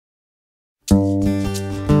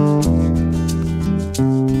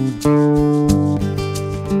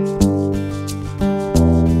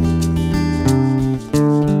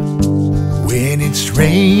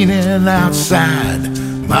raining outside,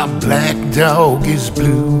 my black dog is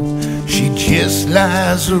blue. She just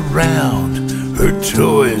lies around, her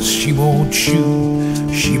toys she won't chew.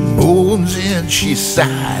 She moans and she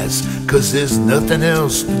sighs, 'cause there's nothing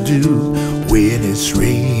else to do. When it's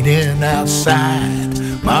raining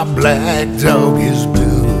outside, my black dog is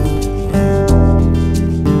blue.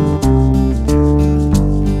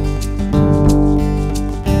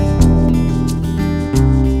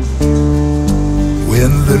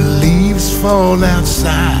 When the leaves fall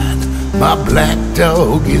outside, my black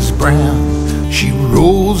dog is brown. She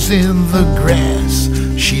rolls in the grass,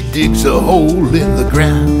 she digs a hole in the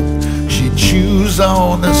ground. She chews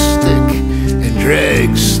on a stick and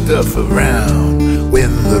drags stuff around.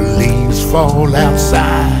 When the leaves fall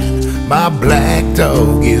outside, my black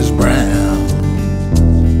dog is brown.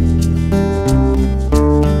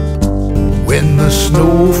 When the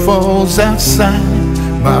snow falls outside,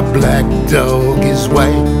 my black dog is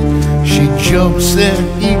white. She jumps at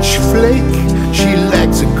each flake, she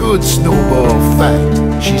likes a good snowball fight.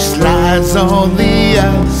 She slides on the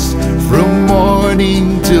ice from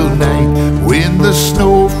morning till night. When the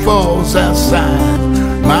snow falls outside,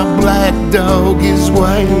 my black dog is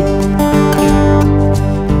white.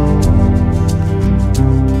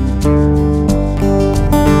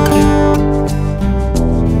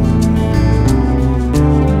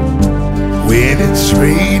 When it's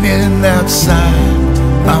raining outside,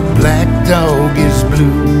 my black dog is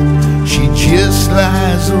blue. She just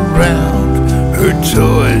lies around, her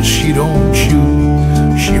toys she don't chew.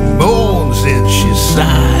 She moans and she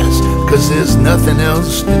sighs, 'cause there's nothing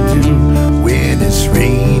else to do. When it's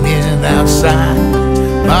raining outside,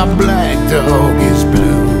 my black dog is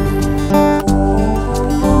blue.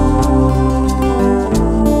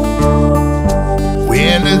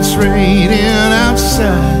 When it's raining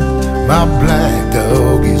outside, my black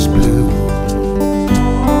dog is blue.